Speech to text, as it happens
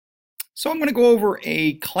So I'm going to go over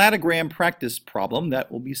a cladogram practice problem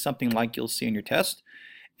that will be something like you'll see in your test.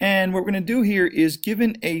 And what we're going to do here is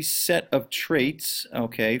given a set of traits,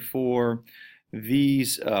 okay, for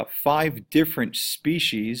these 5 different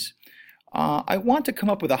species, I want to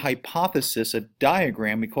come up with a hypothesis, a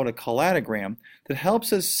diagram, we call it a cladogram, that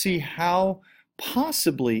helps us see how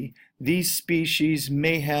possibly these species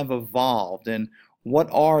may have evolved and what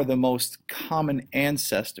are the most common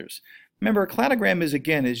ancestors. Remember, a cladogram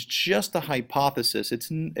is just a hypothesis.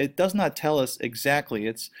 It does not tell us exactly.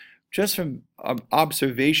 It's just from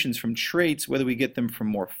observations from traits, whether we get them from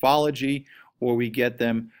morphology or we get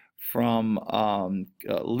them from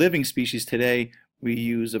living species today. We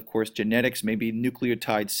use, of course, genetics, maybe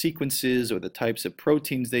nucleotide sequences or the types of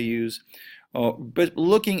proteins they use. But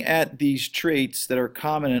looking at these traits that are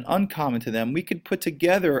common and uncommon to them, we could put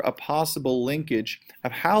together a possible linkage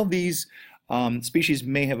of how these species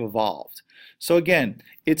may have evolved. So again,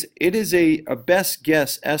 it is a best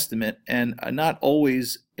guess estimate, and not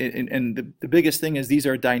always. And the biggest thing is these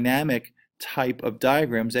are dynamic type of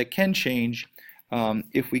diagrams that can change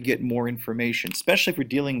if we get more information, especially if we're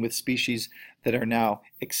dealing with species that are now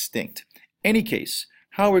extinct. Any case,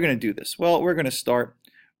 how are we going to do this? Well, we're going to start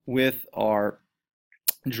with our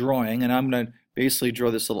drawing, and I'm going to basically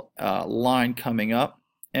draw this little line coming up.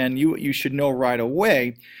 And you should know right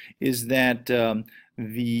away is that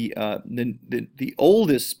the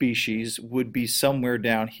oldest species would be somewhere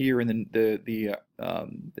down here, and the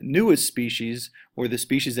newest species, or the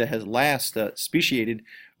species that has last speciated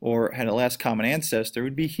or had a last common ancestor,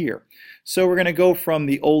 would be here. So we're going to go from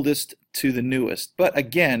the oldest to the newest. But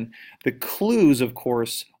again, the clues, of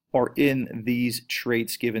course, are in these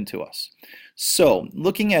traits given to us. So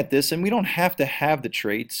looking at this, and we don't have to have the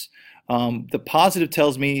traits. The positive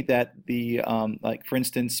tells me that the, like for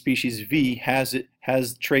instance, species V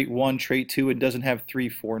has trait 1, trait 2, and doesn't have 3,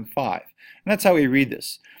 4, and 5. And that's how we read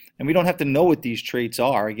this. And we don't have to know what these traits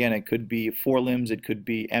are. Again, it could be forelimbs, it could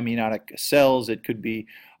be amniotic cells, it could be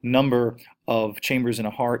number of chambers in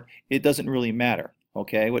a heart. It doesn't really matter.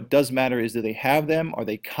 Okay, what does matter is, do they have them? Are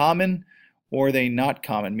they common, or are they not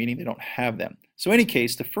common, meaning they don't have them? So in any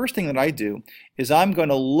case, the first thing that I do is I'm going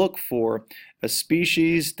to look for a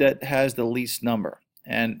species that has the least number.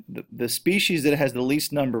 And the species that has the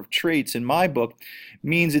least number of traits in my book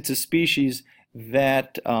means it's a species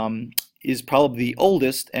that is probably the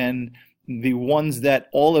oldest and the ones that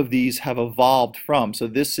all of these have evolved from. So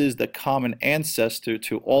this is the common ancestor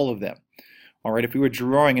to all of them. All right, if we were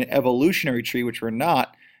drawing an evolutionary tree, which we're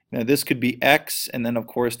not, now this could be X, and then of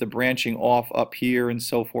course the branching off up here and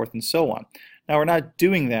so forth and so on. Now we're not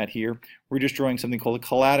doing that here. We're just drawing something called a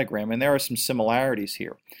cladogram, and there are some similarities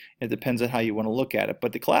here. It depends on how you want to look at it.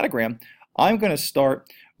 But the cladogram, I'm going to start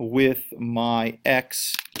with my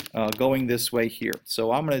X going this way here.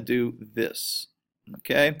 So I'm going to do this,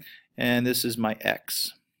 okay? And this is my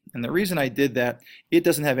X. And the reason I did that, it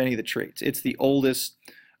doesn't have any of the traits. It's the oldest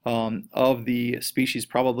of the species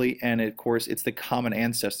probably, and of course it's the common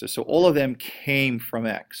ancestor. So all of them came from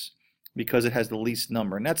X because it has the least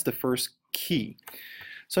number, and that's the first key.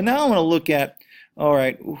 So now I'm going to look at, all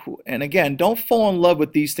right, and again, don't fall in love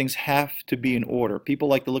with these things have to be in order. People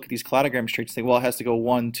like to look at these cladogram traits and say, well, it has to go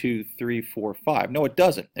 1, 2, 3, 4, 5. No, it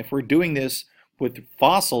doesn't. If we're doing this with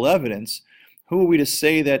fossil evidence, who are we to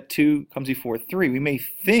say that 2 comes before 3? We may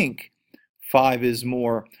think 5 is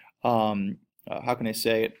more, how can I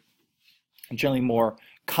say it, generally more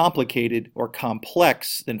complicated or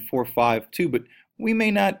complex than 4, 5, 2, but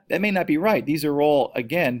that may not be right. These are all,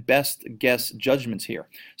 again, best guess judgments here.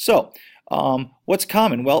 So, what's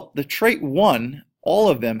common? Well, the trait 1, all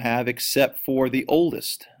of them have except for the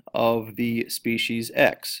oldest of the species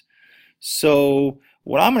X. So,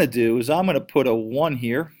 what I'm going to do is I'm going to put a 1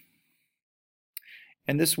 here,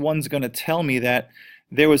 and this 1's going to tell me that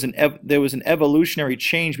there was an evolutionary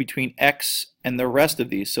change between X and the rest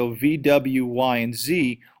of these. So V, W, Y, and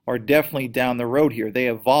Z are definitely down the road here. They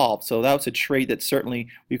evolved. So that's a trait that certainly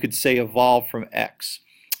we could say evolved from X.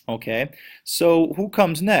 Okay, so who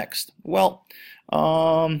comes next? Well,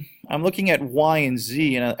 I'm looking at Y and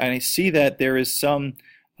Z, and I see that there is some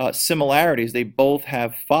similarities. They both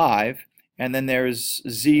have 5, and then there's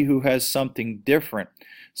Z who has something different.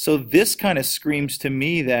 So this kind of screams to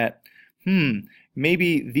me that,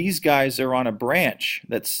 maybe these guys are on a branch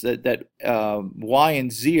that Y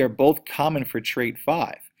and Z are both common for trait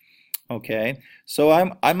 5. Okay, so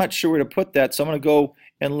I'm not sure where to put that, so I'm going to go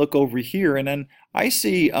and look over here, and then I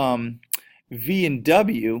see V and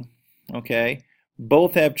W, okay,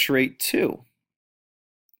 both have trait 2.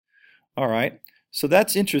 All right, so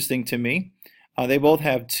that's interesting to me. They both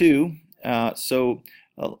have 2,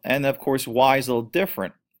 and of course Y is a little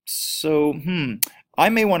different. So, I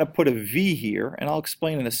may want to put a V here, and I'll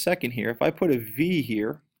explain in a second here. If I put a V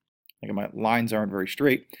here, like my lines aren't very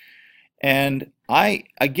straight, and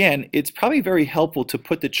again, it's probably very helpful to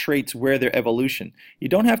put the traits where their evolution. You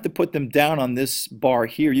don't have to put them down on this bar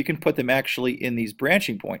here. You can put them actually in these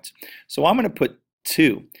branching points. So I'm going to put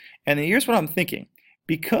 2. And then here's what I'm thinking.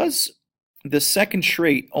 Because the second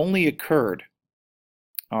trait only occurred,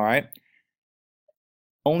 all right,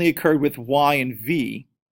 only occurred with Y and V,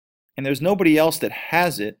 and there's nobody else that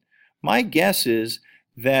has it, my guess is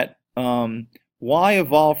that Y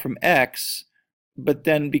evolved from X, but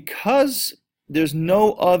then because there's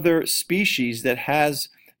no other species that has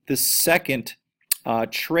the second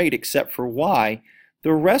trait except for Y,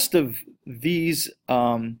 the rest of these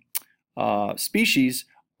species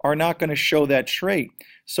are not going to show that trait.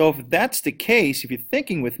 So if that's the case, if you're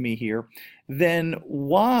thinking with me here, then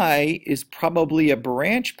Y is probably a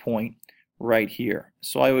branch point right here.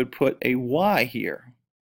 So I would put a Y here.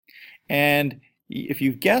 And if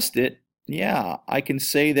you've guessed it, yeah, I can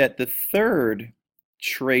say that the third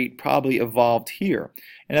trait probably evolved here.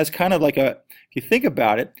 And that's kind of like if you think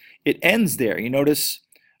about it, it ends there. You notice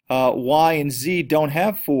Y and Z don't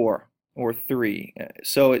have 4 or 3.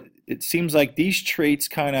 So it seems like these traits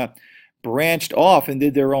kind of branched off and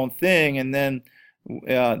did their own thing, and then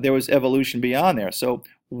there was evolution beyond there. So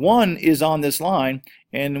 1 is on this line,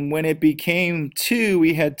 and when it became 2,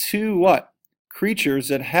 we had 2 what? Creatures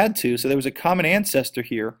that had 2. So there was a common ancestor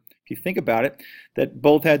here, if you think about it, that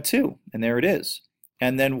both had 2, and there it is.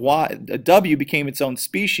 And then W became its own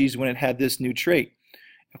species when it had this new trait.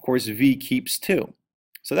 Of course, V keeps 2.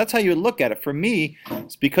 So that's how you would look at it. For me,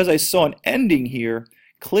 it's because I saw an ending here,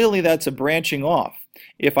 clearly that's a branching off.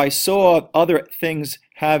 If I saw other things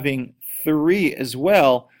having 3 as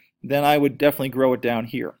well, then I would definitely grow it down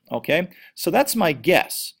here. Okay? So that's my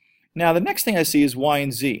guess. Now, the next thing I see is Y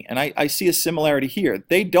and Z, and I see a similarity here.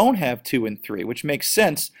 They don't have 2 and 3, which makes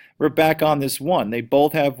sense. We're back on this 1. They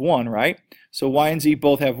both have 1, right? So Y and Z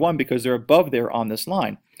both have 1 because they're above there on this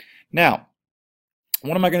line. Now,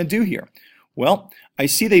 what am I going to do here? Well, I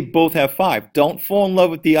see they both have 5. Don't fall in love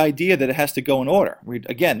with the idea that it has to go in order.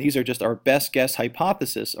 Again, these are just our best guess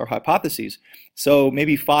hypotheses. So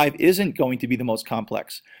maybe 5 isn't going to be the most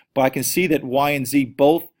complex. But I can see that Y and Z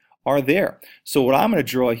both are there. So what I'm going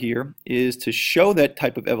to draw here is to show that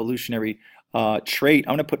type of evolutionary trait.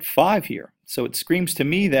 I'm going to put 5 here. So it screams to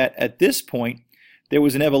me that at this point, there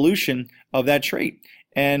was an evolution of that trait.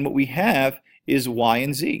 And what we have is Y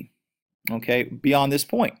and Z, okay, beyond this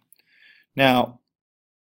point. Now,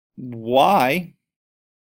 Y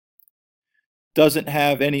doesn't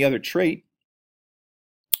have any other trait.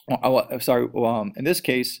 In this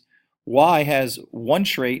case, Y has 1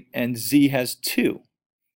 trait and Z has 2.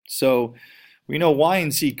 So we know Y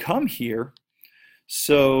and Z come here.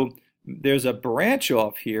 So there's a branch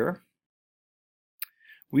off here.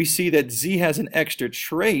 We see that Z has an extra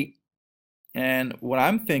trait. And what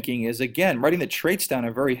I'm thinking is, again, writing the traits down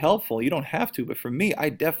are very helpful. You don't have to, but for me, I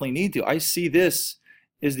definitely need to. I see this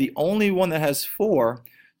is the only one that has 4.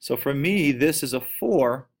 So for me, this is a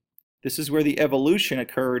 4. This is where the evolution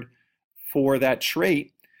occurred for that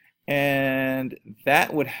trait. And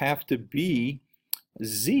that would have to be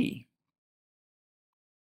Z.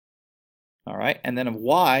 All right, and then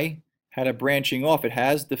Y had a branching off. It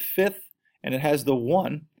has the 5th and it has the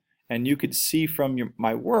 1. And you could see from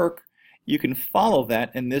my work, you can follow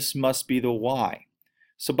that, and this must be the Y.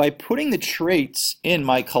 So by putting the traits in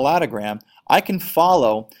my cladogram, I can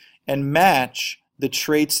follow and match the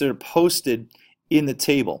traits that are posted in the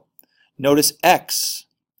table. Notice X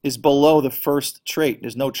is below the first trait.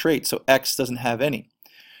 There's no trait, so X doesn't have any.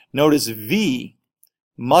 Notice V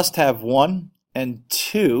must have 1 and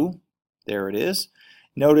 2. There it is.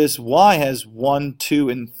 Notice Y has 1, 2,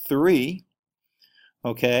 and 3.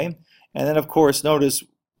 Okay, and then of course notice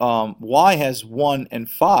Y has 1 and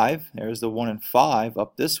 5. There's the 1 and 5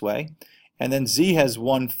 up this way. And then Z has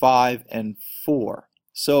 1, 5, and 4.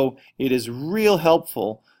 So it is real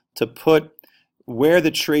helpful to put where the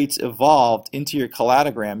traits evolved into your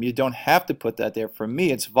cladogram. You don't have to put that there. For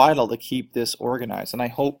me, it's vital to keep this organized. And I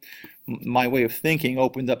hope my way of thinking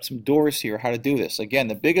opened up some doors here how to do this. Again,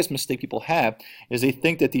 the biggest mistake people have is they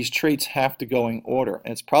think that these traits have to go in order.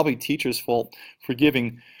 And it's probably teachers' fault for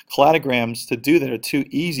giving cladograms to do that are too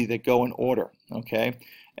easy that go in order, okay?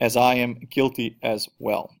 As I am guilty as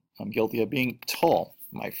well. I'm guilty of being tall.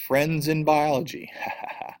 My friends in biology.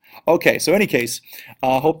 Okay, so in any case,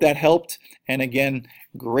 hope that helped. And again,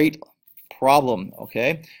 great problem,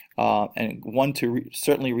 okay? And one to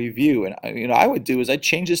certainly review. And I would do is I'd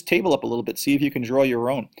change this table up a little bit, see if you can draw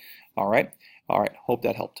your own. All right, hope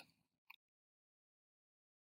that helped.